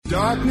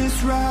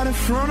Darkness right in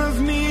front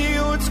of me,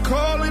 oh, it's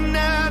calling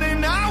out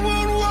and I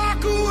won't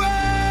walk away.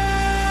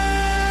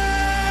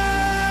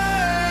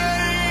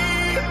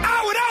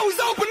 I would always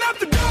open up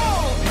the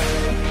door,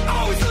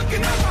 always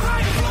looking up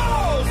behind the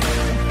clothes.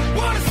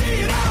 Want to see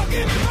it all,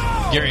 give me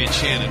more. Gary and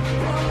Shannon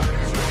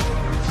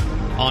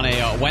on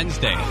a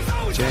Wednesday,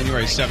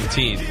 January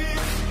 17th.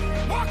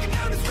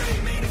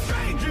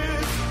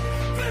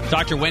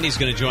 Dr. Wendy's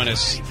going to join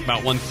us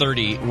about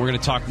 1:30. We're going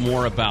to talk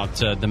more about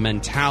the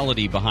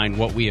mentality behind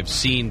what we have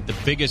seen. The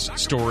biggest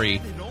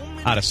story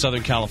out of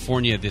Southern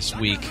California this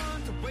week,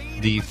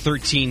 the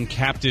 13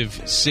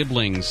 captive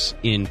siblings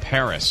in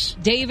Paris.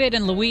 David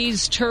and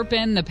Louise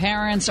Turpin, the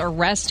parents,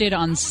 arrested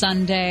on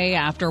Sunday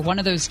after one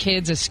of those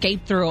kids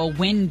escaped through a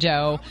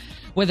window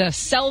with a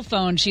cell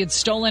phone she had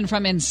stolen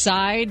from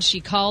inside.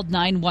 She called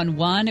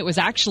 911. It was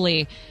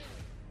actually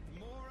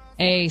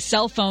a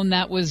cell phone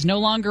that was no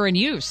longer in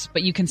use,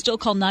 but you can still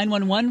call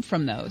 911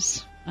 from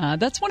those.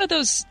 That's one of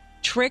those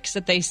tricks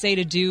that they say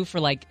to do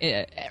for, like,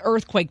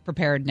 earthquake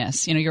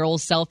preparedness. You know, your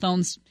old cell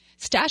phones,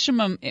 stash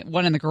them,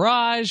 one in the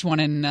garage, one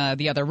in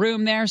the other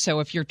room there. So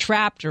if you're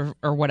trapped or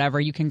whatever,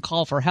 you can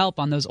call for help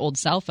on those old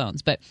cell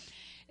phones. But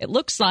it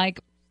looks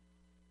like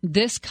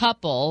this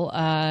couple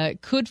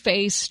could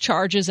face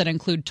charges that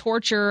include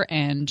torture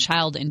and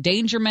child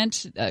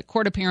endangerment.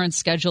 Court appearance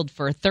scheduled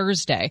for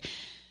Thursday.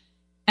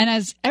 And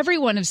as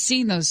everyone has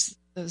seen those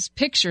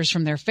pictures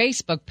from their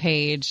Facebook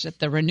page at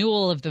the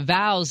renewal of the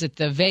vows at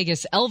the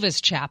Vegas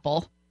Elvis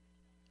Chapel,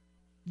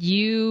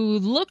 you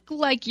look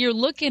like you're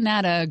looking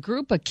at a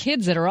group of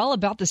kids that are all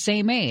about the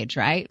same age,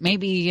 right?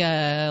 Maybe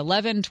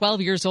 11,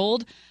 12 years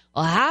old.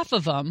 Well, half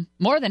of them,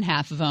 more than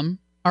half of them,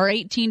 are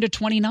 18 to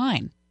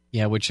 29.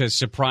 Yeah, which has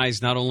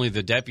surprised not only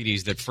the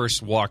deputies that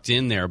first walked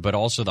in there, but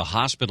also the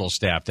hospital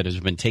staff that has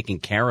been taking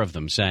care of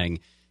them, saying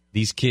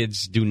these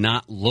kids do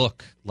not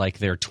look like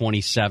they're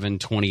 27,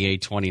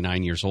 28,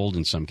 29 years old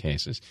in some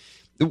cases.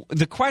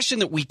 The question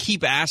that we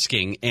keep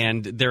asking,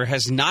 and there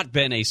has not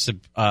been a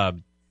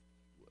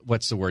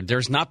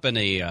there's not been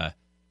a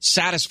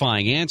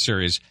satisfying answer,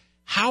 is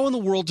how in the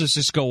world does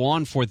this go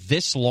on for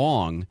this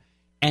long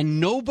and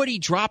nobody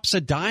drops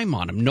a dime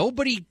on them?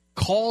 Nobody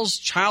calls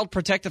Child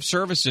Protective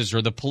Services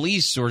or the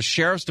police or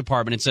sheriff's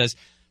department and says,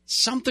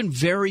 something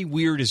very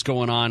weird is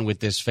going on with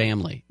this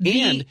family.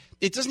 And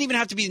it doesn't even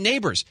have to be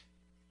neighbors.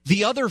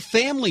 The other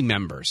family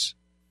members.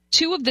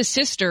 Two of the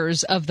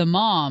sisters of the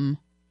mom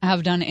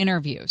have done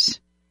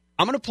interviews.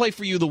 I'm going to play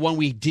for you the one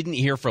we didn't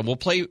hear from. We'll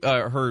play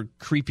her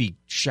creepy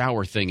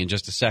shower thing in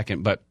just a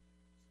second. But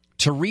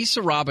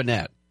Teresa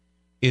Robinette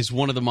is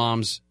one of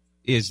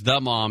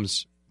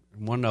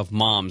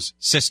mom's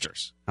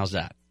sisters. How's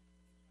that?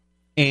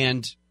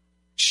 And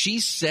she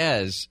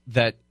says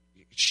that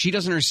she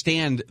doesn't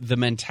understand the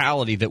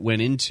mentality that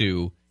went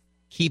into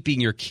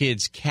keeping your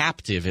kids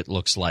captive, it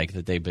looks like,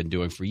 that they've been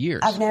doing for years.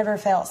 I've never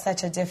felt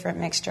such a different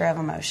mixture of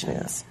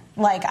emotions.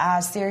 Yeah. Like, I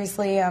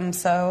seriously am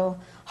so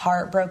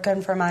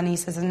heartbroken for my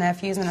nieces and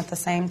nephews, and at the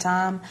same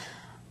time,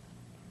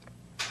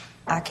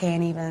 I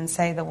can't even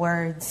say the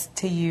words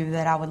to you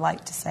that I would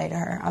like to say to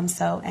her. I'm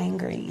so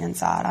angry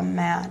inside. I'm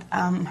mad.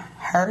 I'm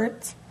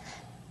hurt.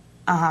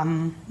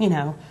 You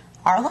know,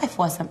 our life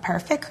wasn't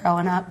perfect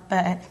growing up,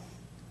 but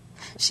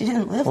she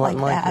didn't live like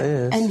that.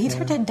 And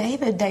neither did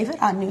David. David,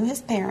 I knew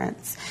his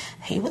parents.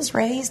 He was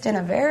raised in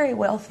a very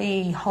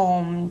wealthy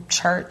home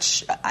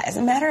church. As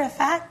a matter of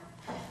fact,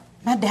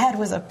 my dad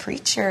was a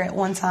preacher at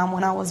one time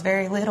when I was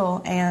very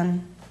little,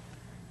 and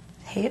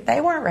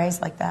they weren't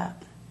raised like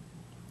that.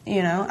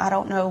 You know, I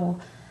don't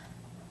know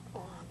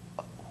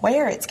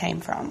where it came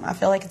from. I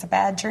feel like it's a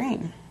bad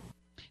dream.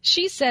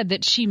 She said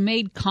that she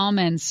made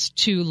comments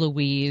to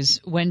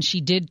Louise when she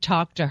did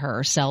talk to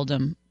her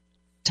seldom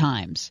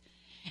times.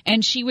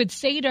 And she would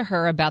say to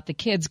her about the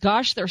kids,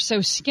 gosh, they're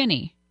so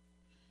skinny.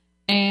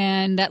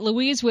 And that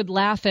Louise would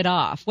laugh it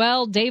off.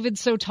 Well, David's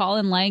so tall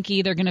and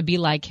lanky, they're going to be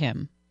like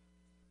him.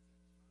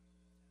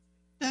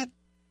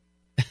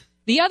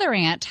 The other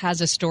aunt has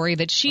a story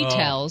that she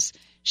tells.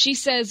 She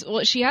says,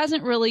 well, she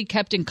hasn't really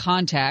kept in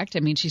contact.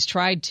 I mean, she's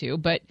tried to,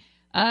 but,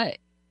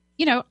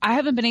 you know, I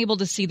haven't been able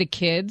to see the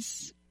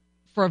kids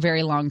for a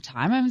very long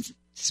time. I haven't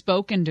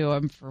spoken to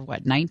them for,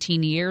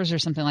 19 years or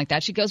something like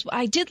that. She goes, well,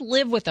 I did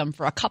live with them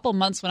for a couple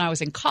months when I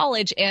was in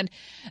college, and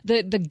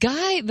the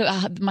guy,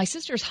 my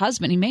sister's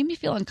husband, he made me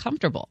feel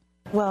uncomfortable.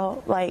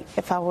 Well, like,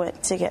 if I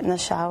went to get in the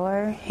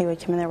shower, he would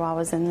come in there while I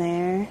was in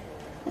there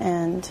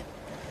and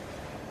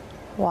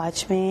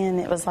watch me, and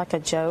it was like a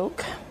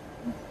joke.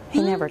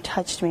 He never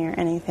touched me or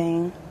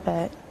anything,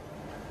 but...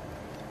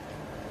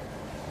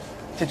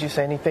 Did you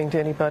say anything to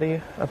anybody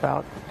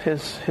about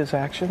his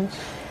actions?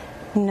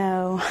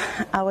 No.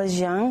 I was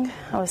young.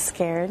 I was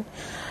scared.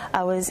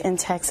 I was in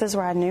Texas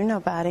where I knew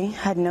nobody,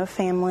 had no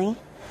family.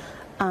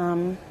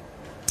 I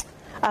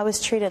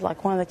was treated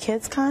like one of the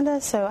kids, kind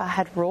of, so I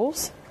had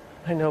rules.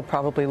 I know,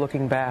 probably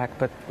looking back,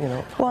 but, you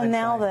know... Well,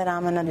 now that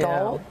I'm an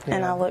adult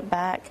and I look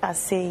back, I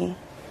see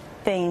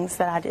things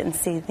that I didn't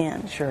see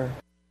then. Sure.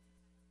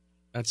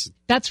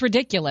 That's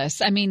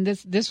ridiculous. I mean,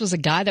 this was a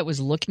guy that was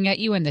looking at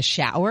you in the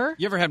shower.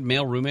 You ever had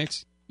male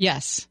roommates?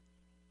 Yes.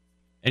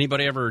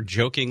 Anybody ever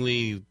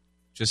jokingly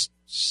just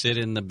sit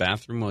in the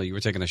bathroom while you were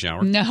taking a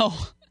shower? No.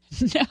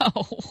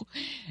 No.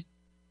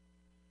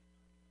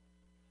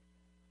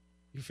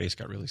 Your face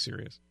got really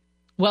serious.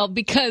 Well,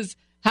 because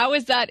how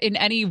is that in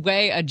any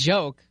way a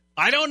joke?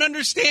 I don't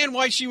understand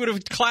why she would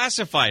have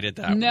classified it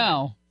that way.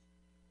 No.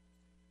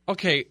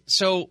 Okay,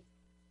 so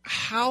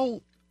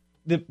how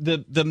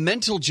the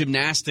mental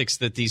gymnastics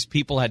that these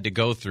people had to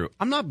go through.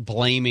 I'm not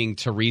blaming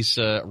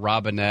Teresa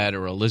Robinette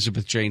or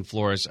Elizabeth Jane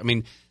Flores. I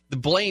mean, the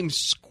blame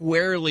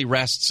squarely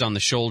rests on the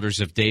shoulders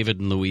of David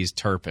and Louise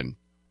Turpin.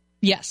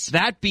 Yes.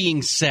 That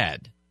being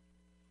said,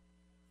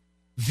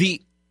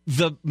 the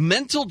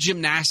mental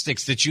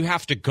gymnastics that you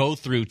have to go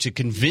through to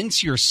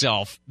convince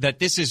yourself that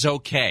this is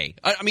okay.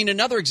 I mean,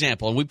 another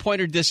example, and we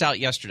pointed this out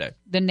yesterday.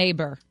 The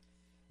neighbor.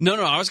 No,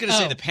 I was going to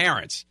say the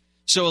parents.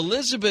 So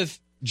Elizabeth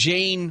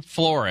Jane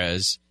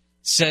Flores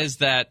says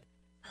that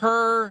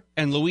her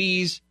and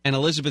Louise and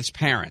Elizabeth's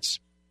parents,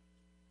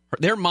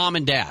 their mom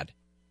and dad,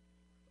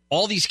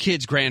 all these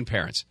kids'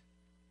 grandparents,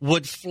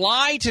 would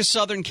fly to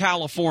Southern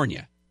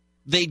California.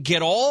 They'd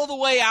get all the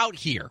way out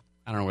here.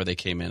 I don't know where they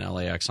came in,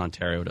 LAX,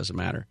 Ontario, doesn't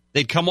matter.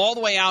 They'd come all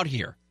the way out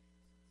here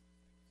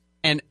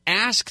and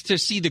ask to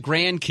see the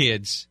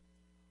grandkids,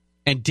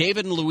 and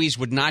David and Louise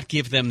would not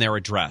give them their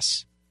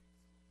address.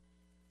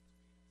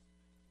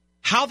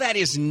 How that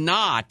is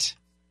not...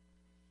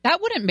 That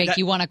wouldn't make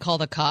you want to call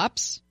the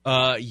cops.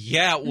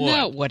 Yeah, it would.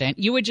 No, it wouldn't.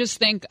 You would just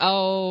think,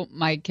 oh,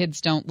 my kids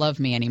don't love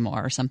me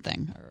anymore or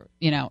something. Or,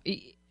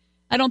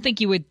 I don't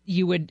think you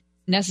would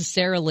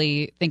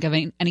necessarily think of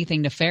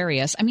anything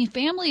nefarious. I mean,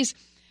 families...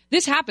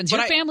 This happens.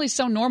 Your family's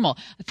so normal.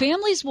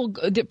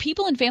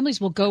 People in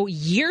families will go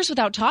years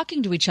without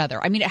talking to each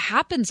other. I mean, it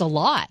happens a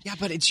lot. Yeah,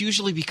 but it's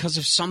usually because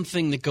of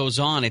something that goes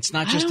on. It's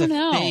not just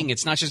thing.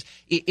 It's not just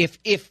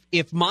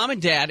if mom and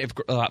dad, if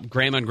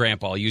grandma and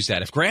grandpa, I'll use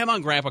that. If grandma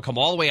and grandpa come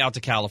all the way out to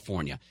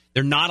California,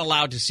 they're not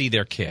allowed to see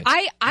their kids.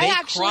 I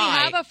actually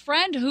have a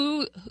friend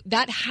who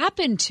that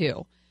happened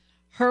to.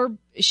 Her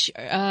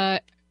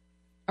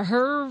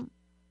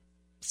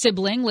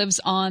sibling lives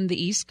on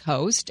the East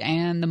Coast,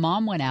 and the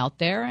mom went out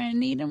there,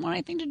 and he didn't want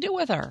anything to do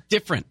with her.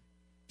 Different,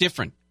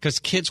 because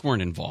kids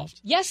weren't involved.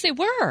 Yes, they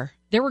were.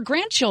 There were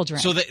grandchildren.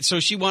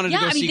 So she wanted to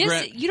go see.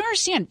 You don't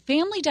understand.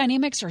 Family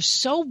dynamics are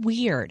so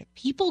weird.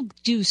 People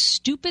do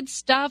stupid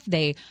stuff.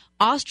 They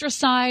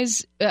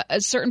ostracize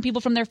certain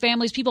people from their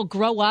families. People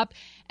grow up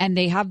and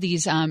they have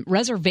these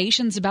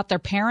reservations about their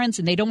parents,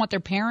 and they don't want their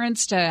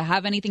parents to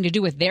have anything to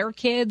do with their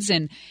kids.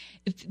 And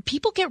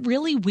people get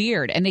really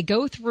weird, and they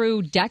go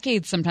through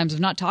decades sometimes of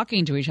not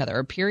talking to each other,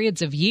 or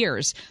periods of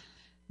years.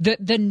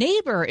 The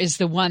neighbor is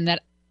the one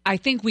that I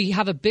think we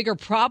have a bigger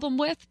problem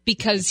with,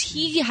 because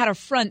he had a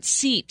front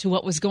seat to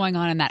what was going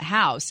on in that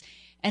house.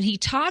 And he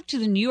talked to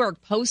the New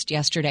York Post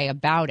yesterday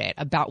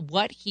about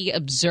what he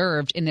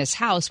observed in this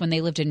house when they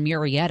lived in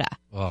Murrieta.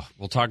 Oh,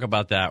 we'll talk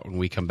about that when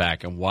we come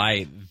back, and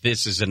why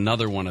this is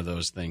another one of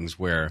those things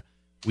where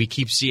we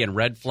keep seeing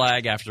red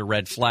flag after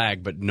red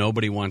flag, but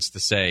nobody wants to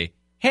say,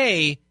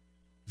 hey,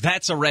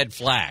 that's a red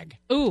flag.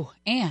 Ooh,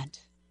 and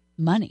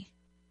money.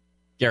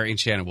 Gary and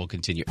Shannon will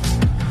continue.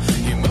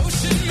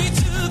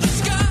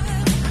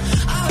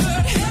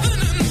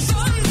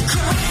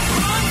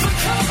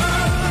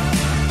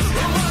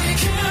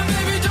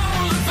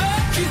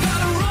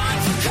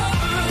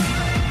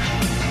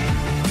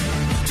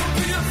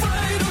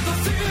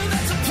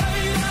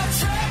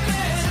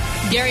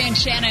 Gary and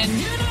Shannon,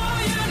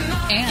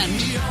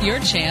 and your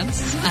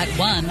chance at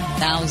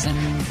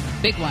 1,000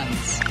 big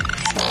ones.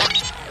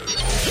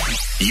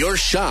 Your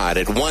shot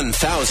at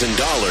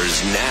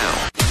 $1,000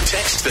 now.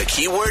 Text the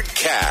keyword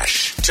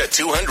cash to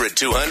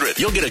 200-200.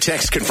 You'll get a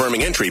text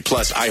confirming entry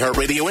plus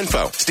iHeartRadio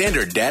info.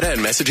 Standard data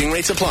and messaging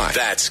rates apply.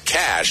 That's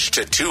cash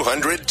to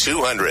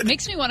 200-200.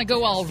 Makes me want to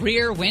go all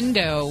rear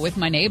window with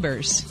my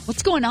neighbors.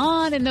 What's going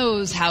on in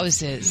those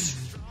houses?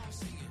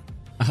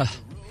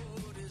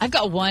 I've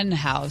got one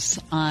house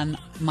on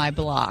my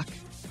block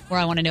where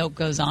I want to know what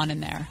goes on in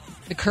there.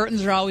 The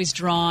curtains are always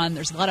drawn.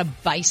 There's a lot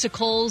of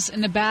bicycles in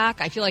the back.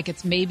 I feel like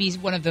it's maybe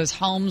one of those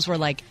homes where,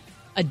 like,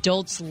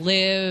 adults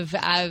live,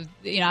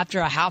 after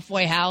a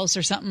halfway house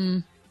or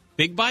something.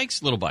 Big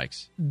bikes, little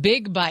bikes?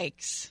 Big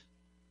bikes,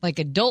 like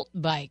adult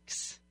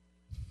bikes.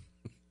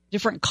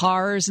 Different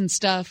cars and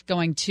stuff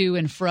going to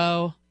and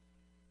fro.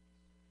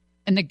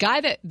 And the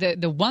guy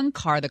the one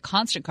car, the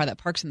constant car that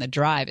parks in the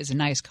drive is a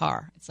nice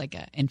car. It's like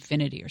an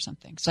Infinity or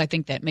something. So I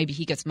think that maybe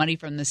he gets money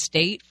from the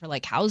state for,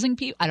 like, housing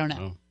people. I don't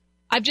know. Oh.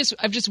 I've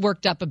just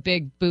worked up a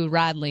big Boo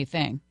Radley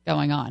thing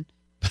going on,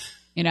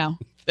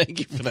 Thank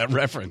you for that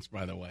reference,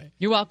 by the way.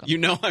 You're welcome. You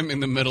know I'm in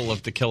the middle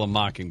of To Kill a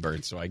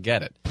Mockingbird, so I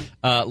get it.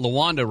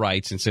 Lawanda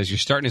writes and says, you're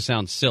starting to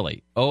sound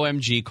silly.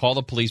 OMG, call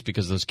the police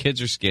because those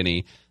kids are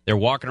skinny. They're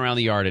walking around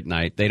the yard at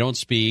night. They don't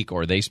speak,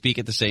 or they speak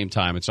at the same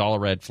time. It's all a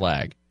red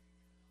flag.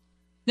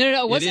 No,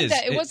 it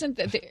wasn't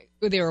that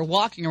they were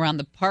walking around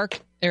the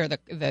park or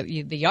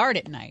the yard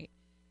at night.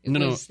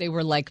 They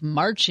were like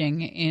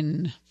marching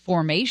in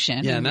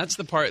formation. Yeah, and that's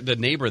the part, the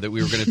neighbor that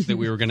we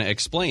were gonna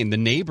explain. The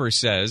neighbor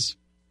says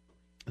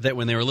that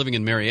when they were living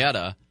in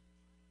Marietta,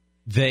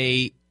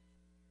 they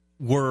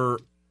were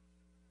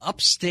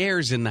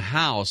upstairs in the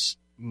house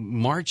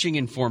marching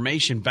in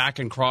formation back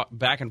and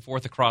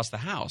forth across the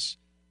house.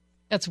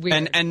 That's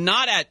weird. And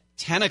not at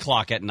 10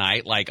 o'clock at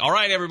night, like, all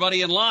right,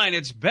 everybody in line,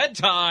 it's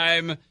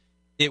bedtime.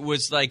 It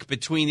was like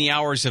between the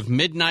hours of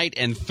midnight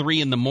and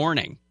 3 in the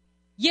morning.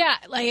 Yeah,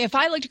 like if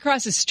I looked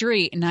across the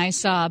street and I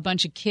saw a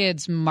bunch of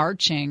kids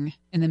marching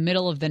in the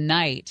middle of the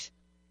night,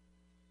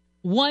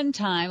 one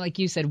time, like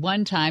you said,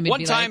 like,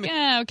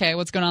 okay,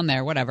 what's going on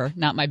there? Whatever,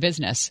 not my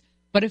business.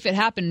 But if it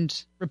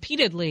happened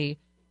repeatedly,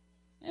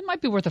 it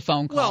might be worth a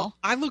phone call. Well,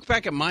 I look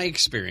back at my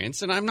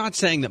experience, and I'm not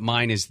saying that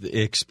mine is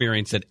the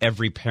experience that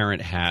every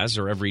parent has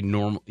or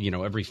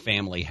every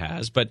family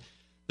has, but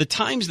the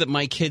times that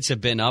my kids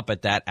have been up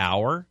at that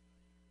hour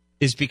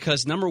is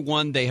because, number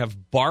one, they have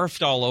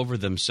barfed all over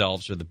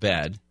themselves or the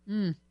bed.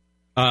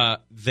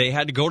 They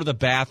had to go to the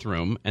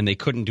bathroom, and they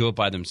couldn't do it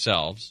by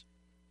themselves.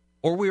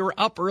 Or we were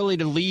up early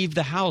to leave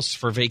the house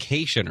for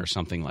vacation or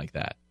something like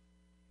that.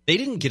 They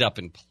didn't get up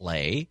and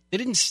play. They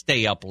didn't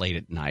stay up late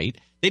at night.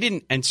 They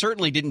didn't, and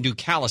certainly didn't do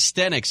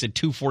calisthenics at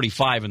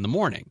 2:45 in the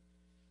morning.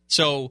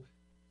 So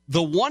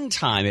the one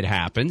time it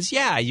happens,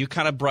 yeah, you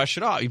kind of brush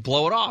it off. You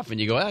blow it off, and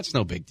you go, that's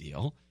no big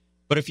deal.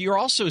 But if you're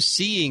also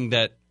seeing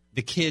that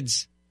the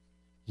kids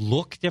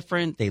look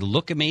different, they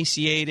look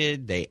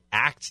emaciated, they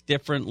act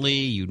differently,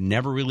 you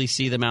never really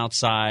see them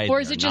outside, or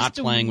is it just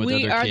not playing with other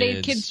kids. Are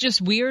they kids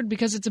just weird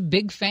because it's a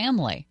big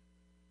family?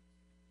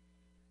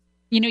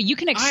 You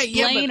can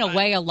explain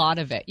away a lot lot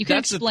of it. You can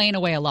explain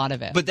away a lot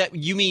of it. But that,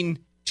 you mean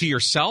to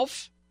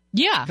yourself?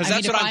 Yeah. Because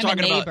that's what I'm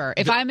talking about.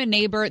 If I'm a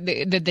neighbor,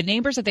 the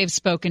neighbors that they've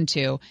spoken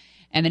to,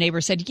 and the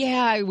neighbor said,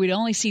 yeah, we'd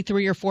only see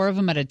 3 or 4 of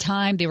them at a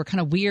time. They were kind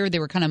of weird. They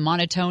were kind of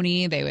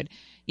monotony. They would,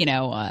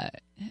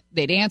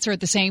 they'd answer at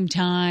the same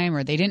time,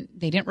 or they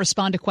didn't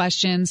respond to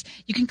questions.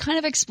 You can kind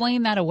of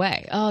explain that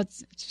away. Oh,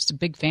 it's just a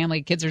big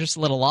family. Kids are just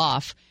a little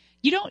off.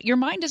 Your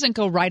mind doesn't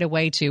go right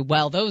away to,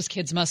 well, those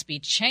kids must be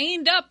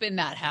chained up in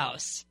that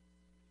house.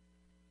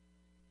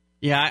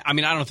 Yeah, I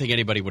mean, I don't think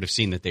anybody would have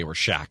seen that they were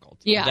shackled.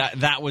 Yeah.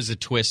 That was a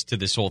twist to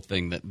this whole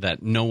thing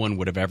that no one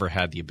would have ever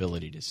had the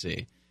ability to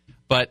see.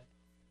 But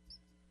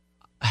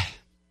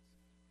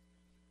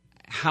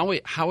how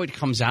it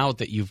comes out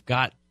that you've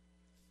got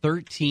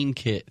 13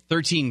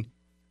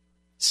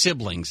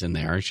 siblings in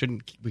there.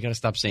 We got to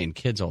stop saying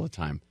kids all the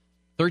time.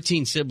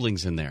 13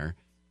 siblings in there.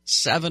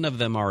 7 of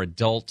them are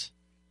adult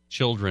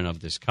children of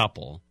this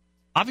couple.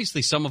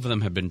 Obviously, some of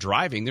them have been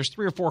driving. There's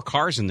 3 or 4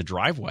 cars in the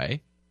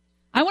driveway.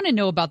 I want to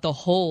know about the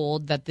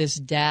hold that this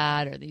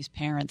dad or these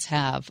parents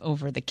have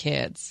over the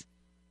kids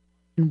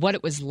and what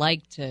it was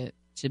like to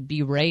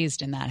be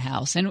raised in that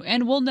house.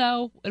 And we'll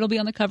know. It'll be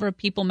on the cover of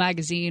People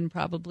magazine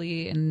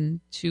probably in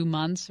 2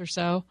 months or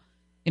so.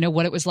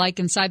 What it was like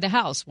inside the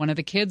house. One of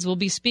the kids will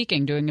be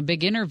speaking, doing a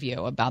big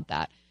interview about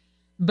that.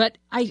 But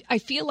I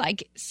feel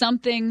like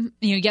something,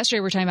 yesterday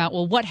we were talking about,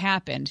 well, what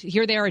happened?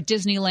 Here they are at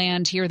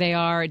Disneyland. Here they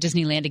are at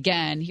Disneyland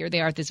again. Here they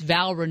are at this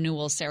vow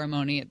renewal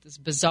ceremony at this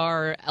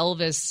bizarre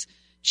Elvis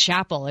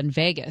chapel in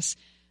Vegas.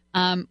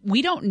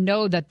 We don't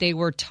know that they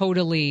were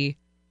totally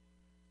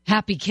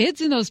happy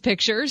kids in those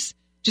pictures.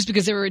 Just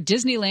because they were at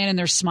Disneyland and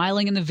they're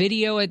smiling in the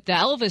video at the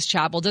Elvis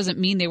chapel doesn't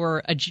mean they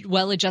were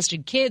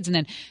well-adjusted kids and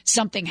then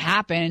something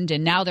happened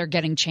and now they're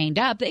getting chained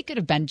up. They could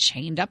have been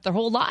chained up their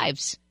whole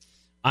lives.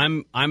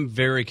 I'm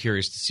very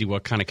curious to see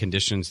what kind of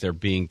conditions they're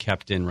being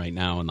kept in right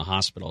now in the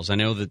hospitals. I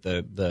know that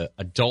the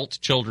adult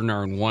children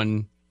are in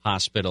one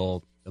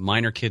hospital, the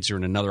minor kids are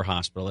in another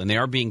hospital, and they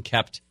are being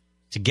kept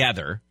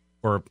together,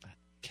 or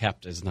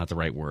kept is not the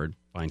right word.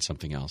 Find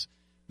something else.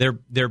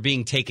 They're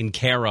being taken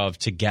care of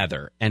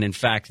together, and in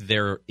fact,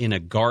 they're in a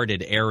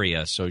guarded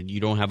area, so you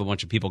don't have a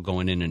bunch of people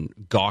going in and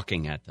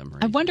gawking at them.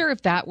 I wonder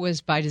if that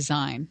was by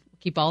design.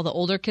 Keep all the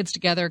older kids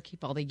together,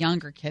 keep all the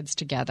younger kids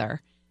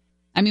together.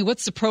 I mean,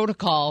 what's the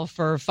protocol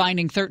for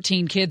finding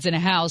 13 kids in a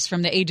house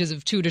from the ages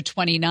of 2 to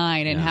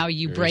 29 and how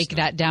you break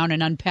that down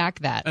and unpack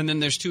that? And then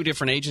there's 2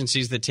 different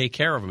agencies that take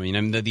care of them.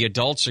 I mean, the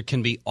adults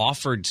can be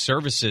offered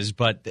services,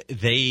 but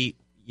they,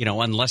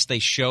 unless they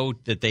show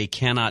that they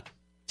cannot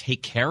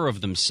take care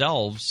of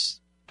themselves,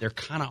 they're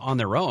kind of on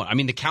their own. I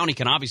mean, the county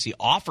can obviously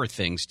offer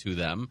things to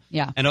them.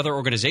 Yeah. And other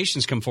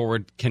organizations can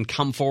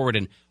come forward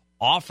and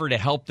offer to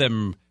help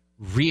them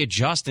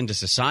readjust into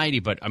society.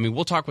 But I mean,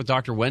 we'll talk with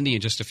Dr. Wendy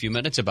in just a few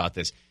minutes about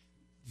this.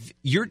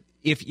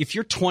 If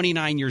you're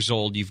 29 years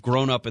old, you've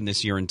grown up in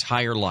this your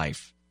entire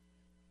life,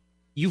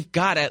 you've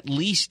got at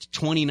least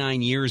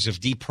 29 years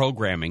of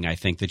deprogramming, I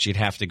think, that you'd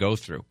have to go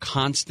through.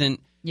 Constant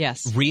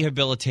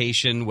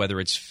rehabilitation, whether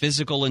it's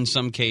physical in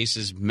some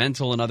cases,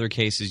 mental in other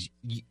cases.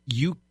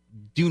 You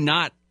do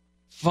not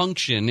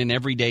function in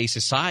everyday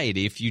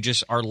society if you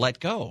just are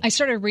let go. I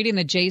started reading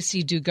the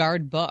J.C.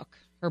 Dugard book.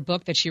 Her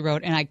book that she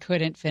wrote, and I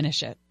couldn't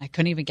finish it. I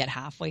couldn't even get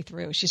halfway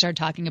through. She started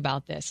talking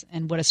about this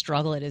and what a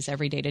struggle it is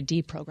every day to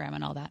deprogram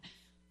and all that.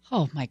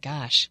 Oh, my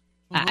gosh.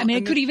 I mean,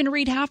 I could even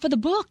read half of the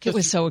book. It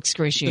was so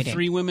excruciating. The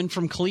 3 women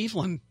from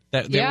Cleveland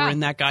that were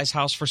in that guy's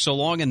house for so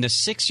long, and the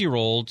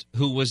 6-year-old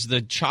who was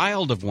the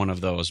child of one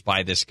of those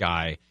by this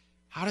guy.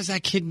 How does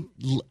that kid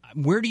 –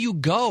 where do you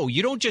go?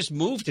 You don't just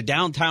move to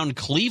downtown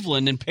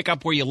Cleveland and pick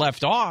up where you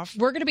left off.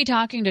 We're going to be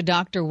talking to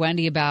Dr.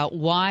 Wendy about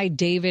why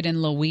David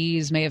and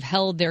Louise may have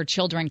held their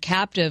children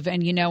captive.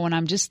 And, when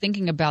I'm just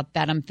thinking about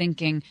that, I'm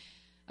thinking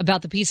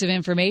about the piece of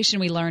information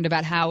we learned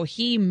about how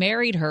he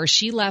married her.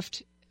 She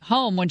left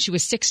home when she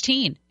was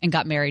 16 and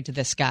got married to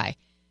this guy.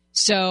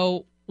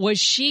 So was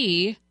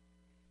she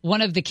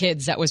one of the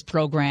kids that was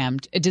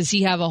programmed? Does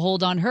he have a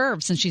hold on her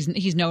since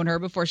he's known her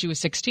before she was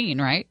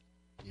 16, right?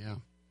 Yeah.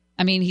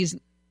 I mean,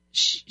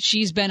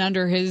 she's been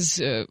under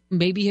his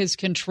maybe his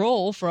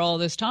control for all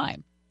this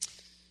time.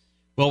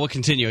 Well, we'll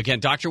continue. Again,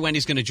 Dr.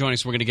 Wendy's going to join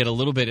us. We're going to get a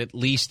little bit at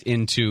least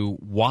into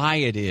why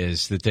it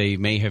is that they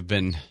may have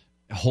been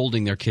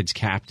holding their kids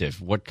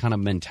captive. What kind of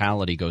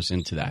mentality goes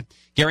into that?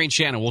 Gary and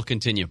Shannon, we'll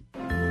continue.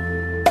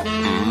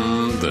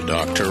 The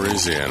doctor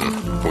is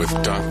in with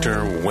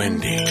Dr.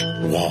 Wendy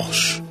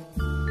Walsh.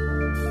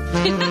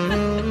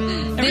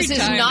 This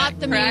is not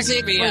the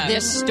music for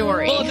this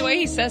story. Well, the way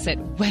he says it,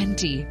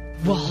 Wendy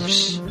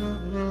Walsh.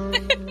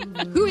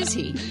 Who is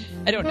he?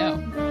 I don't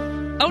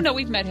know. Oh, no,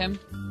 we've met him.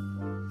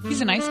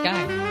 He's a nice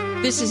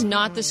guy. This is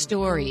not the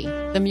story,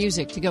 the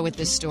music to go with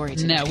this story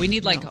today. No, we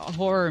need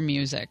horror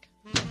music.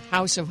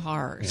 House of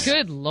Horrors.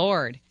 Good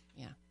Lord.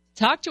 Yeah.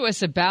 Talk to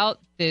us about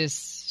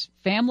this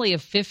family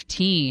of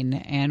 15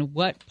 and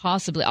what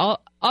possibly,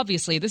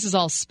 obviously, this is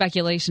all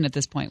speculation at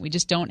this point. We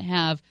just don't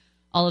have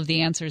all of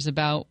the answers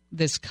about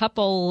this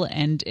couple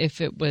and if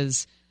it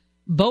was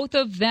both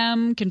of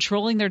them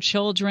controlling their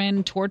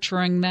children,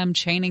 torturing them,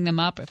 chaining them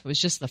up. If it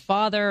was just the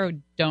father,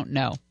 don't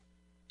know.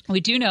 We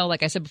do know,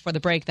 like I said before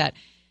the break, that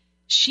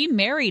she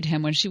married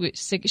him when she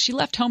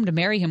left home to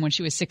marry him when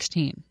she was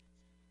 16.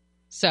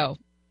 So,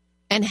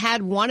 and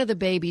had one of the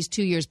babies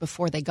 2 years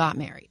before they got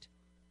married.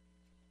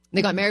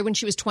 They got married when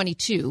she was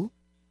 22,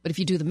 but if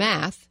you do the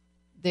math,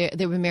 they've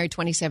been married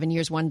 27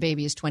 years. One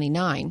baby is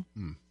 29.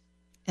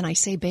 And I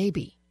say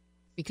baby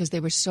because they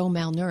were so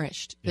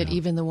malnourished that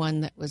even the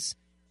one that was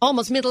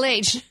almost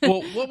middle-aged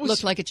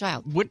looked like a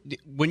child.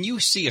 When you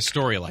see a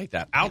story like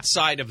that,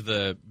 outside of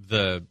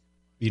the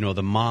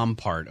mom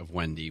part of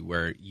Wendy,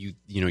 where you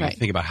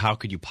think about how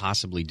could you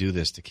possibly do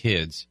this to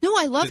kids? No,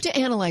 I love to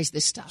analyze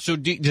this stuff. So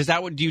do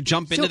you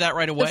jump into that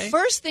right away? The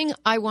first thing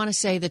I want to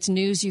say that's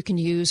news you can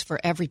use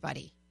for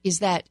everybody is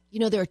that,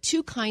 there are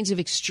 2 kinds of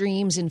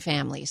extremes in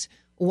families.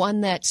 One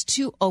that's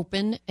too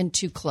open and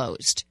too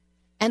closed.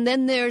 And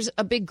then there's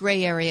a big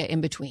gray area in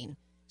between.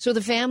 So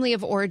the family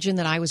of origin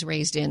that I was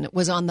raised in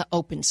was on the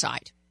open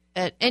side.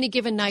 At any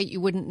given night, you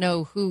wouldn't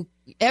know who.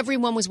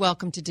 Everyone was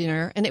welcome to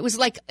dinner. And it was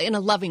like in a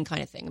loving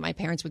kind of thing. My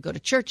parents would go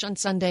to church on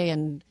Sunday,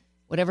 and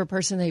whatever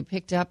person they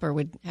picked up or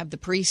would have the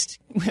priest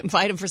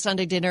invite them for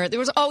Sunday dinner. There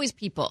was always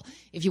people.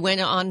 If you went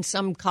on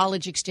some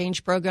college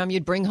exchange program,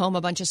 you'd bring home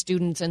a bunch of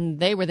students, and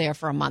they were there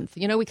for a month.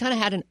 We kind of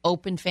had an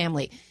open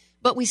family.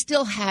 But we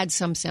still had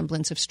some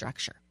semblance of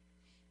structure.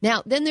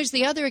 Now, then there's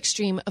the other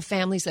extreme of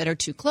families that are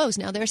too close.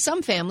 Now, there are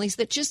some families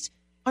that just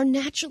are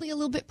naturally a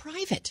little bit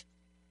private.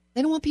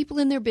 They don't want people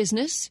in their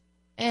business,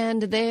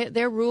 and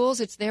their rules,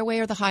 it's their way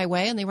or the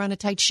highway, and they run a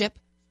tight ship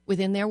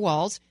within their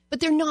walls, but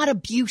they're not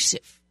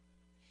abusive.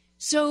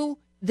 So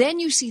then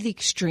you see the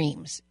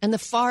extremes, and the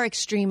far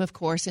extreme, of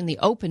course, in the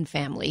open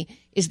family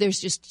is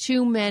there's just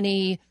too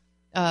many,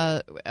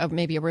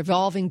 maybe a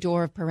revolving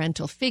door of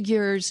parental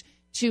figures,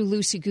 too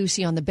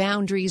loosey-goosey on the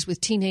boundaries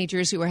with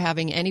teenagers who are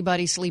having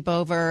anybody sleep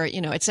over,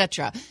 et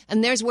cetera.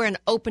 And there's where an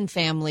open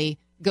family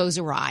goes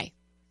awry.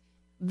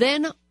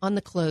 Then on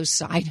the closed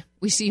side,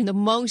 we see the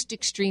most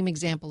extreme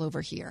example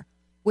over here,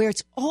 where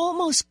it's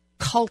almost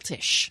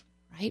cultish,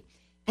 right?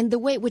 And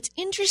what's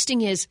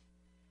interesting is,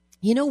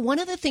 one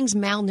of the things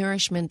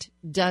malnourishment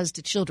does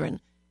to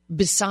children,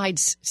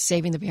 besides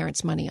saving the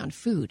parents money on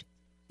food,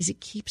 is it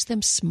keeps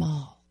them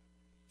small,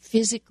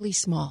 physically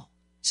small,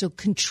 so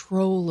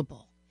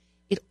controllable.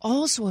 It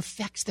also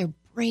affects their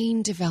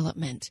brain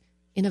development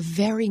in a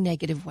very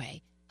negative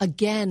way,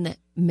 again,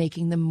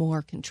 making them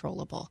more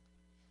controllable.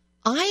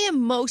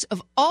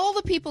 Of all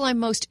the people I'm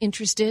most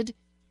interested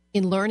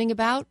in learning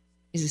about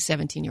is a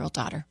 17-year-old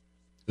daughter.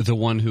 The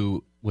one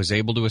who was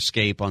able to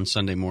escape on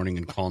Sunday morning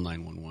and call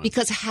 911.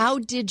 Because how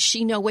did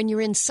she know when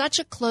you're in such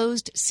a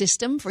closed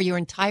system for your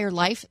entire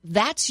life,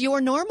 that's your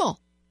normal?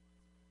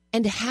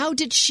 And how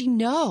did she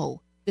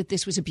know that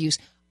this was abuse?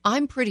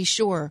 I'm pretty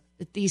sure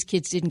that these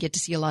kids didn't get to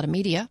see a lot of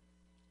media.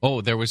 Oh,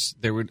 there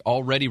were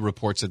already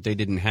reports that they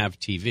didn't have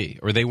TV,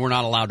 or they were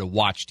not allowed to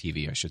watch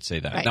TV, I should say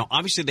that. Right. Now,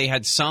 obviously, they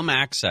had some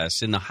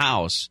access in the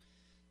house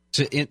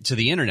to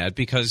the Internet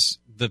because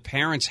the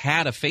parents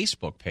had a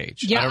Facebook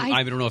page. Yeah,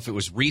 I don't know if it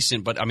was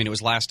recent, but, it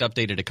was last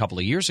updated a couple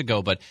of years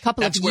ago. But a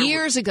couple of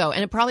years ago,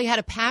 and it probably had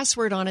a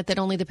password on it that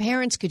only the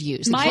parents could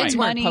use. The kids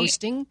weren't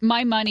posting.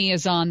 My money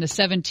is on the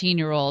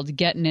 17-year-old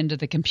getting into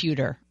the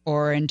computer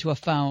or into a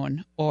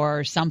phone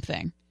or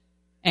something.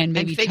 and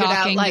maybe figured out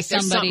talking like to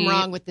there's somebody. something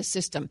wrong with the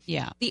system.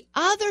 Yeah. The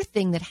other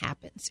thing that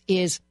happens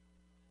is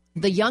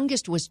the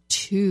youngest was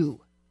 2.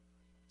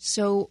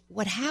 So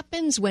what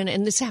happens when,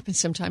 and this happens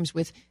sometimes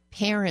with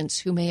parents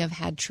who may have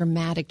had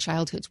traumatic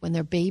childhoods, when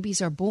their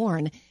babies are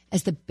born,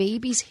 as the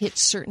babies hit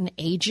certain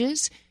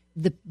ages,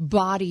 the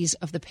bodies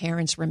of the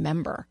parents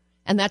remember.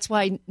 And that's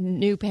why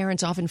new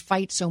parents often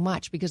fight so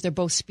much, because they're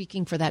both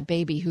speaking for that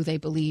baby who they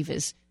believe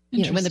is,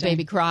 you know, when the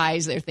baby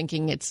cries, they're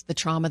thinking it's the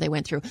trauma they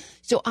went through.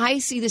 So I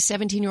see the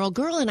 17-year-old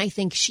girl, and I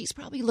think she's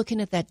probably looking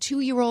at that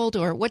 2-year-old,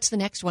 or what's the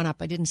next one up?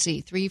 I didn't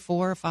see. 3,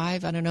 4,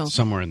 5, I don't know.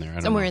 Somewhere in there.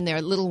 Somewhere in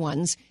there, little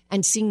ones,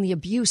 and seeing the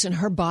abuse, and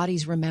her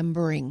body's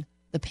remembering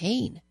the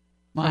pain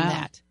from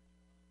that.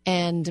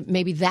 And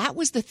maybe that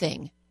was the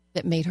thing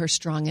that made her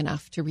strong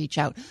enough to reach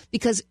out.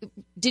 Because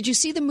did you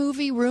see the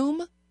movie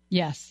Room?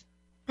 Yes.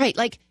 Right,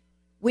 like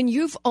when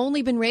you've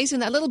only been raised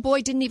in that little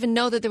boy didn't even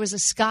know that there was a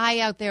sky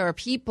out there or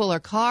people or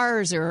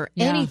cars or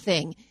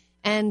anything.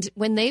 And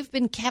when they've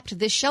been kept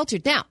this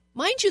sheltered. Now,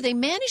 mind you, they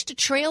managed to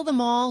trail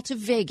them all to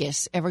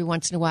Vegas every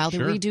once in a while to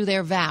redo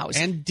their vows.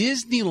 And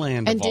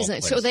Disneyland. And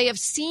Disney. So they have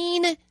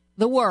seen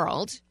the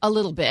world a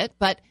little bit,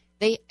 but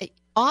they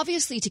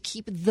obviously, to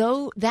keep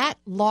that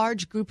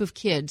large group of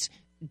kids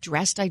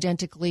dressed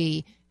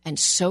identically and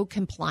so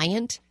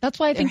compliant. That's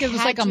why I think it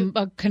was like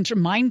a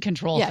mind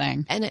control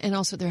thing. And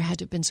also there had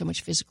to have been so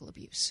much physical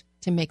abuse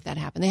to make that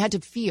happen. They had to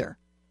fear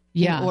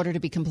in order to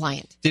be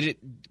compliant. Did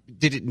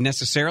it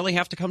necessarily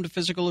have to come to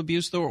physical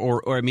abuse, though?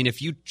 Or I mean,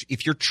 if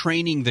you're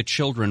training the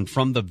children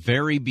from the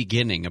very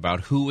beginning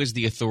about who is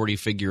the authority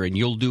figure and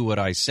you'll do what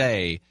I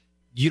say,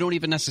 you don't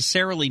even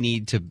necessarily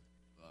need to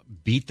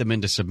beat them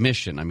into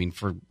submission. I mean,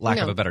 for lack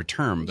of a better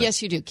term. But.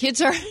 Yes, you do.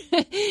 Kids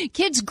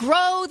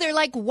grow. They're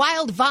like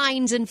wild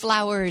vines and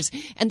flowers,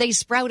 and they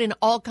sprout in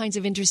all kinds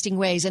of interesting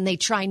ways, and they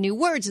try new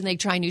words and they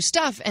try new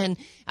stuff. And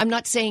I'm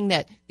not saying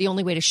that the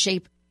only way to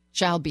shape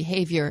child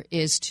behavior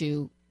is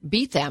to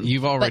beat them.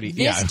 You've already,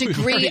 we've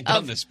already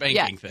done the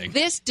spanking thing.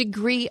 This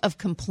degree of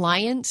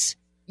compliance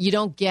you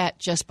don't get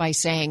just by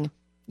saying,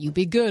 "You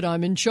be good,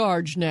 I'm in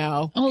charge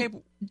now." Okay.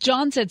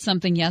 John said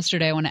something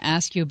yesterday I want to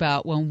ask you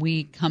about when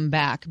we come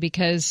back,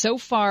 because so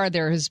far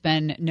there has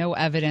been no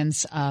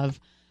evidence of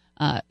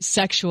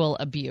sexual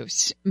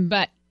abuse.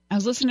 But I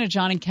was listening to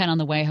John and Ken on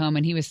the way home,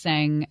 and he was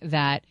saying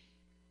that,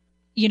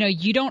 you know,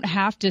 you don't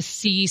have to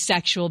see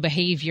sexual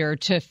behavior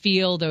to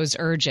feel those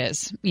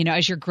urges, you know,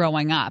 as you're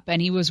growing up.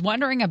 And he was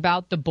wondering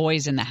about the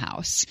boys in the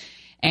house.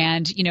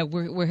 And, you know,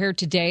 we're here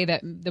today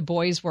that the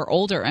boys were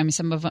older. I mean,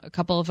 a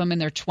couple of them in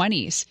their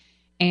 20s.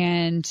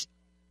 And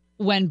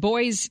when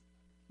boys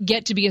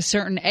get to be a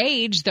certain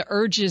age, the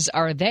urges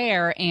are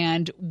there.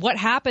 And what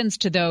happens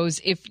to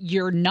those if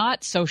you're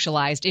not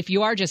socialized, if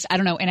you are just, I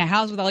don't know, in a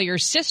house with all your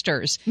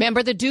sisters?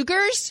 Remember the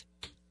Dugars?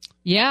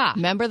 Yeah.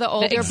 Remember the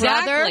older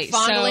brother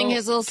fondling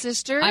his little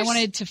sisters? I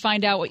wanted to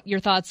find out what your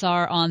thoughts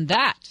are on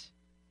that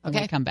when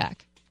we come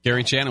back.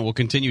 Gary Shannon will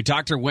continue.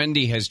 Dr.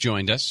 Wendy has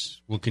joined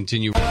us. We'll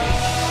continue.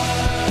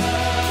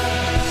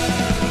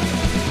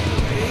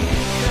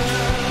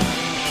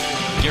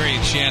 Gary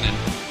and Shannon.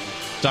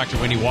 Dr.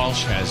 Wendy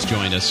Walsh has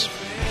joined us.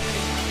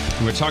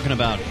 We're talking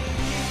about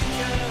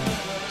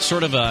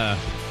sort of a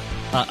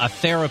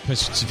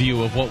therapist's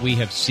view of what we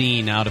have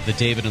seen out of the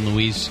David and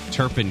Louise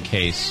Turpin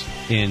case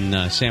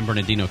in San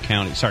Bernardino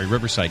County,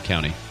 Riverside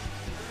County,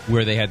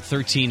 where they had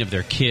 13 of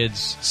their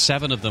kids,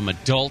 7 of them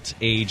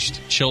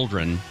adult-aged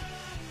children.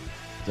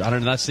 I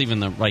don't know, that's even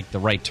the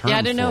right term. Yeah,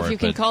 I don't know for if you it,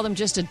 can call them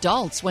just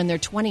adults when they're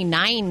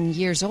 29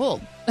 years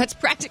old. That's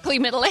practically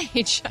middle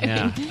age.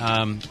 I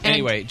mean,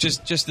 anyway,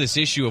 just this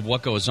issue of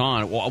what goes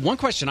on. Well, one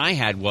question I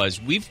had was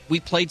we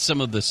played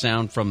some of the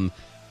sound from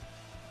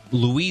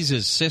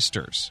Louise's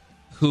sisters,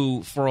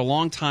 who for a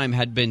long time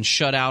had been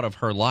shut out of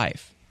her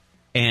life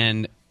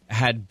and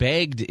had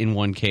begged, in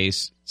one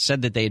case,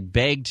 said that they had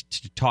begged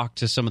to talk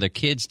to some of their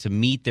kids to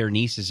meet their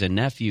nieces and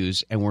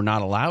nephews and were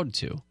not allowed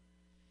to.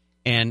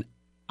 And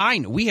I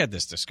know we had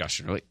this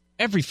discussion. Really,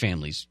 every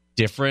family's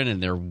different,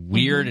 and they're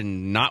weird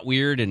and not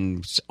weird,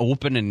 and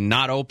open and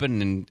not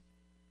open.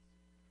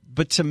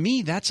 But to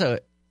me, that's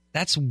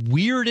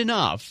weird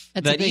enough.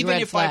 That's a big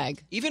red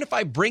flag. Even if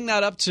I bring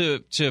that up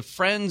to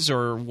friends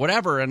or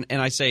whatever, and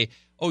I say,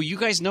 "Oh, you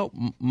guys know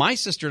my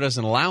sister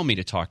doesn't allow me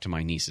to talk to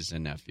my nieces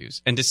and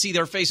nephews," and to see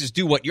their faces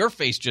do what your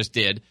face just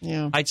did,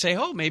 I'd say,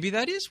 "Oh, maybe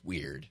that is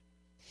weird."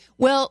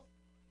 Well,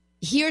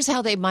 here's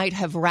how they might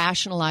have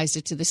rationalized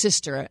it to the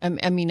sister.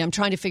 I mean, I'm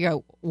trying to figure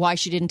out why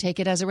she didn't take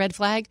it as a red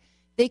flag.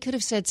 They could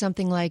have said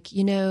something like,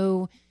 you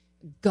know,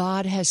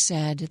 God has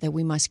said that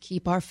we must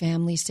keep our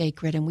family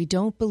sacred, and we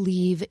don't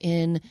believe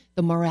in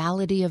the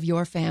morality of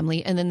your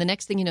family. And then the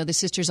next thing you know, the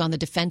sister's on the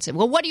defensive.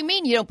 Well, what do you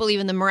mean you don't believe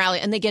in the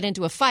morality? And they get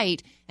into a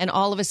fight, and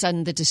all of a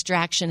sudden the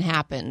distraction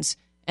happens,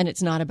 and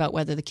it's not about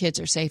whether the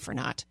kids are safe or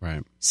not.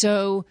 Right.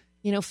 So,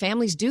 you know,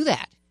 families do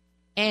that.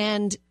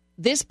 And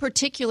this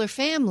particular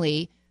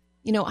family,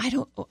 you know,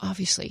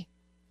 obviously,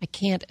 I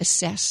can't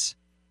assess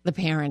the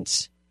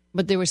parents,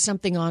 but there was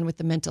something on with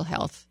the mental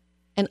health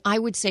And I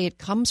would say it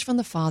comes from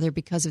the father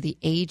because of the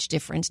age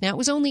difference. Now, it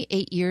was only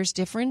 8 years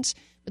difference,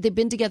 but they've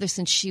been together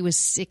since she was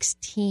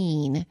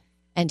 16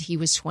 and he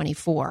was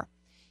 24.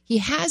 He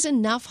has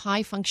enough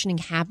high-functioning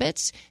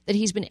habits that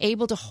he's been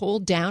able to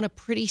hold down a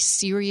pretty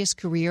serious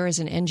career as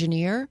an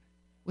engineer.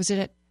 Was it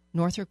at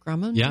Northrop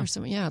Grumman or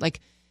something? Yeah, like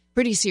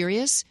pretty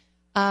serious.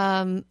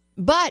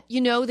 But,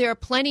 there are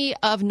plenty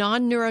of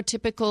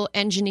non-neurotypical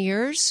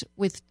engineers,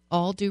 with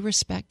all due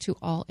respect to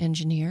all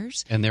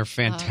engineers. And they're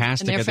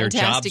fantastic at their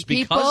jobs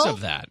because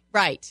of that.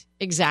 Right,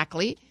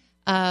 exactly.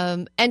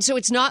 And so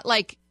it's not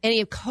like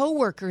any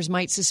coworkers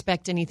might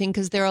suspect anything,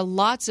 because there are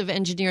lots of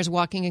engineers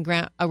walking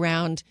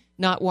around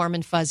not warm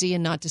and fuzzy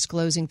and not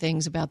disclosing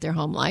things about their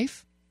home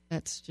life.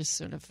 That's just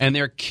sort of... And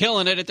they're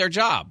killing it at their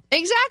job.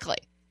 Exactly.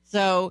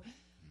 So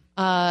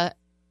I'm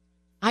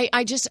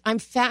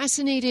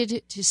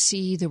fascinated to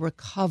see the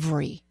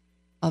recovery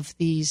of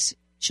these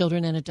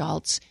children and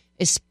adults,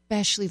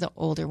 especially the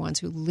older ones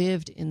who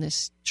lived in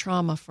this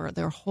trauma for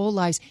their whole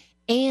lives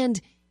and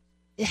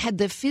had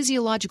the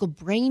physiological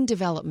brain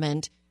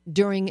development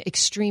during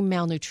extreme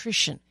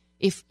malnutrition.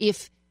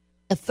 If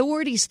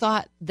authorities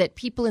thought that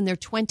people in their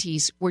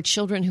 20s were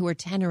children who were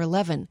 10 or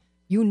 11,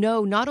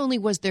 not only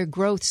was their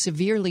growth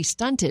severely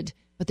stunted,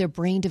 but their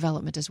brain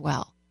development as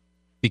well.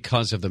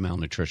 Because of the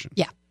malnutrition.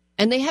 Yeah.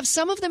 And they have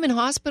some of them in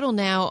hospital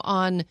now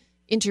on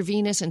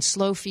intravenous and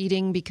slow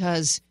feeding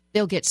because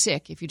they'll get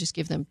sick if you just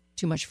give them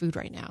too much food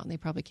right now, and they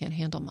probably can't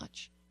handle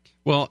much.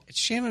 Well,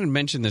 Shannon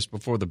mentioned this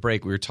before the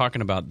break. We were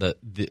talking about the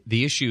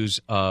issues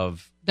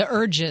of... The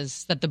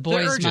urges that the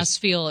boys must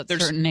feel at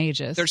certain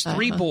ages. There's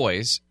 3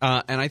 boys,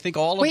 and I think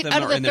all of them are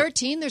out of the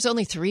 13, there's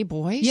only 3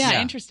 boys?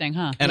 Yeah, interesting,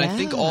 huh? And I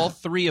think all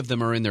 3 of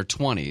them are in their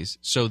 20s,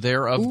 so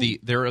they're of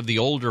the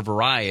older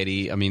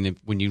variety. I mean,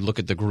 when you look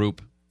at the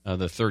group,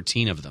 the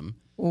 13 of them.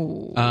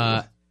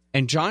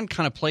 And John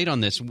kind of played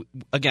on this.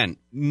 Again,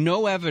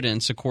 no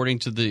evidence, according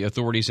to the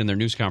authorities in their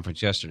news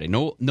conference yesterday,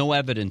 no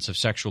evidence of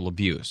sexual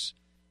abuse.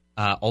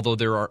 Although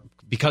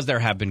there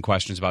have been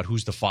questions about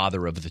who's the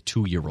father of the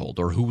 2-year-old,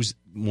 or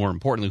more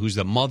importantly, who's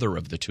the mother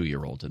of the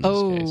 2-year-old in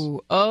this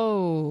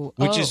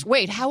case.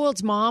 Wait, how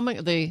old's mom?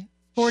 The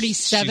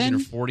 47? She's in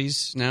her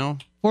 40s now?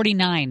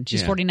 49.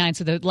 She's 49,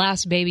 so the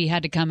last baby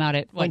had to come out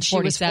at, when she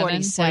was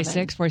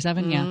 46,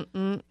 47, yeah.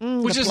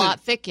 The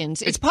plot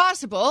thickens. It's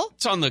possible.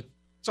 It's on the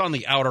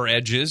outer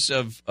edges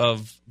of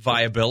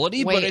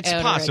viability, but it's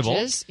possible.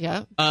 Edges,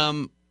 yeah.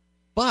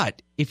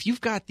 But if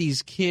you've got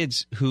these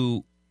kids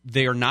who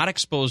they are not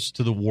exposed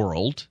to the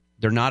world,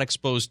 they're not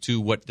exposed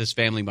to what this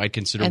family might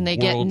consider worldly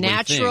things. And they get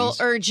natural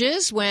things.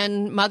 urges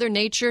when Mother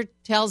Nature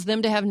tells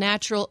them to have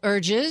natural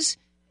urges,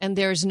 and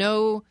there's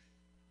no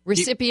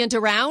recipient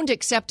around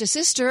except a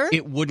sister.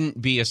 It wouldn't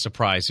be a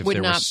surprise if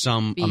there was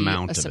some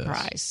amount of this.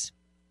 Surprise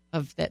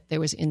of that there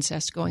was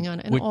incest going on.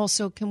 And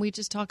also, can we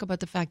just talk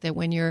about the fact that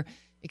when you're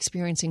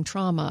experiencing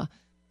trauma,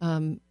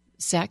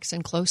 sex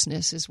and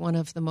closeness is one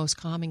of the most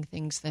calming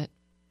things that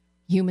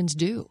humans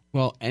do.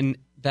 Well, and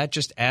that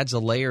just adds a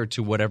layer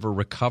to whatever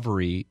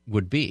recovery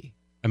would be.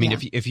 I mean,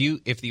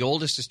 if the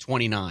oldest is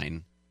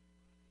 29,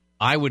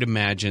 I would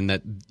imagine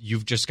that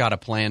you've just got a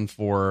plan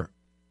for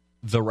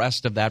the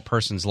rest of that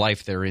person's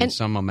life. They're in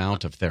some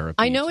amount of therapy.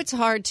 I know it's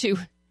hard to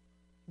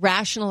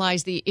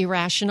rationalize the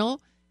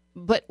irrational,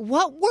 but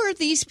what were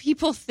these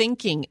people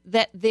thinking?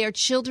 That their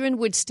children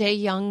would stay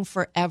young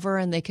forever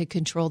and they could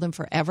control them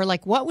forever?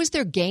 Like, what was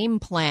their game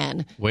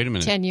plan? Wait a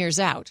minute. 10 years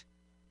out?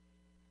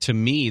 To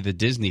me, the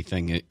Disney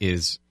thing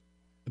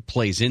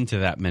plays into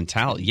that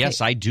mentality. Yes,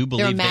 I do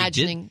believe they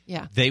did.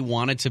 Yeah. They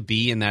wanted to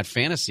be in that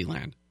fantasy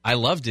land. I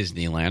love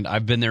Disneyland.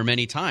 I've been there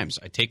many times.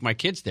 I take my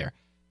kids there.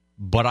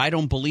 But I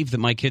don't believe that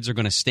my kids are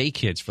going to stay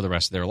kids for the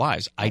rest of their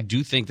lives. I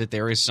do think that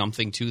there is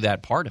something to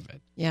that part of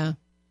it. Yeah.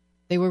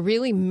 They were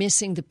really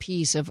missing the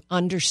piece of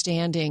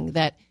understanding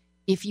that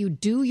if you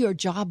do your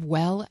job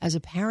well as a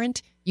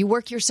parent, you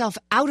work yourself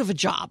out of a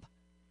job.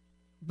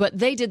 But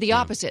they did the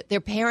opposite. Their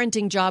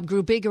parenting job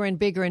grew bigger and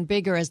bigger and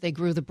bigger as they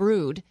grew the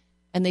brood,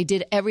 and they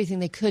did everything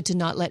they could to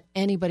not let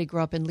anybody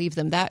grow up and leave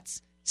them.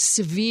 That's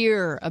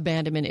severe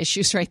abandonment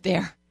issues right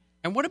there.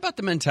 And what about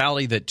the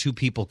mentality that 2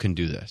 people can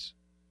do this?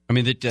 I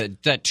mean,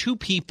 that 2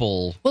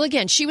 people... Well,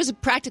 again, she was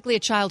practically a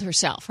child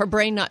herself. Her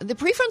brain, the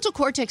prefrontal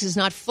cortex is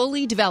not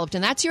fully developed,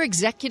 and that's your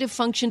executive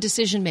function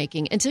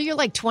decision-making until you're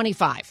like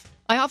 25.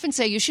 I often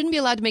say you shouldn't be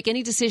allowed to make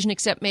any decision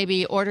except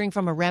maybe ordering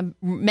from a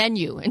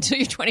menu until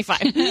you're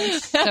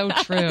 25. So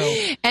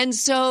true. And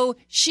so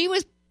she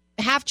was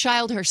half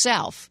child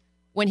herself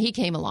when he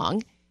came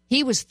along.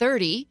 He was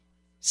 30,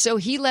 so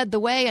he led the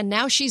way, and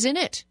now she's in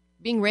it,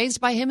 being raised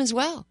by him as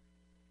well.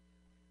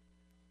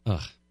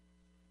 Ugh.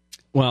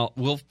 Well,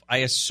 I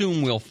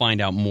assume we'll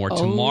find out more.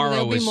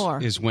 Tomorrow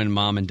is when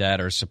Mom and Dad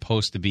are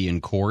supposed to be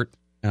in court,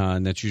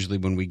 and that's usually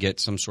when we get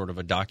some sort of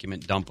a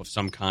document dump of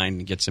some kind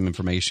and get some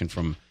information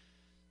from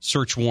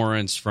search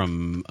warrants,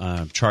 from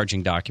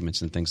charging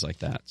documents and things like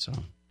that. So,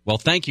 well,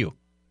 thank you.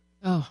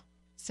 Oh,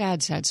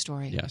 sad, sad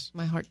story. Yes.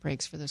 My heart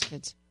breaks for those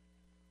kids.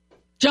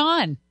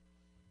 John.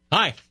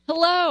 Hi.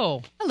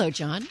 Hello. Hello,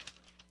 John.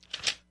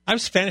 I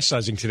was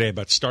fantasizing today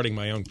about starting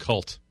my own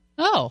cult.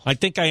 Oh. I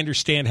think I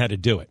understand how to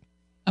do it.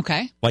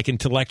 Okay. Like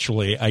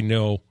intellectually, I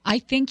know. I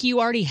think you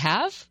already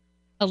have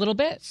a little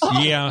bit.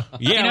 Yeah.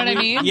 You know what I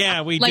mean?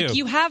 Yeah, we do. Like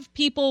you have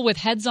people with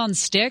heads on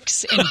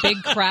sticks in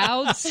big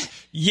crowds.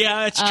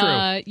 Yeah, that's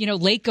true.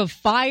 Lake of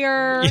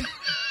Fire,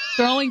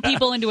 throwing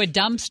people into a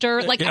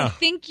dumpster. Like, I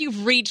think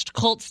you've reached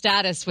cult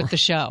status with the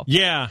show.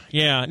 Yeah.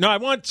 No, I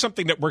want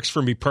something that works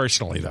for me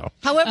personally, though.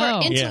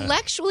 However,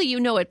 intellectually you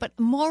know it, but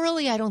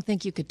morally I don't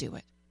think you could do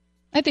it.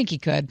 I think he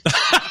could.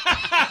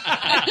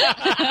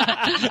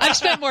 I've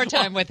spent more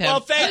time with him. Well,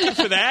 thank you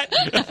for that.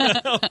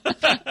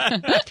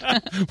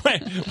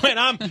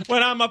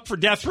 when I'm up for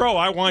death row,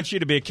 I want you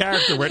to be a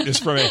character witness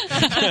for me.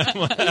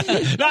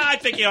 No, I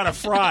think you ought to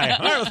fry.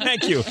 All right,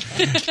 thank you.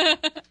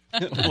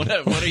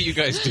 What are you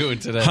guys doing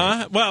today?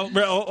 Huh? Well,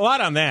 a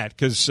lot on that,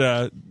 because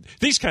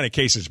these kind of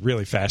cases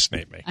really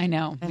fascinate me. I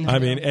know. I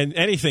mean, and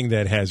anything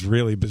that has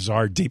really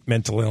bizarre, deep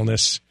mental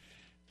illness,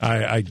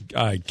 I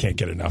can't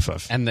get enough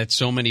of. And that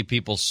so many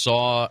people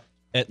saw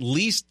at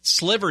least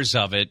slivers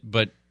of it,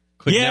 but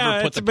could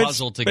never put the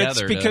puzzle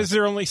together. It's because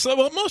they're only...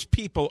 Well, most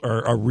people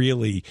are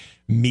really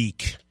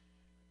meek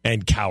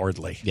and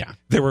cowardly. Yeah.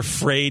 They're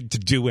afraid to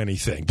do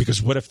anything,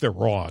 because what if they're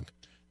wrong?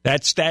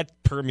 That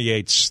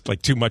permeates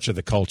like too much of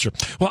the culture.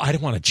 Well, I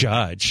don't want to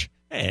judge.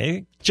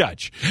 Hey,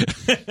 judge.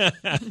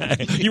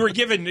 You were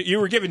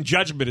given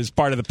judgment as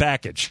part of the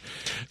package.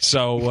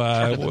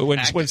 So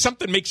when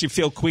something makes you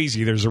feel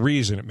queasy, there's a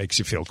reason it makes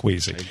you feel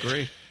queasy. I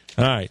agree.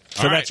 All right.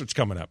 So that's what's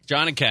coming up.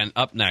 John and Ken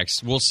up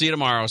next. We'll see you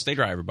tomorrow. Stay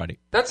dry, everybody.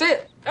 That's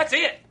it. That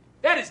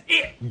is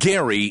it.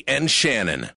 Gary and Shannon.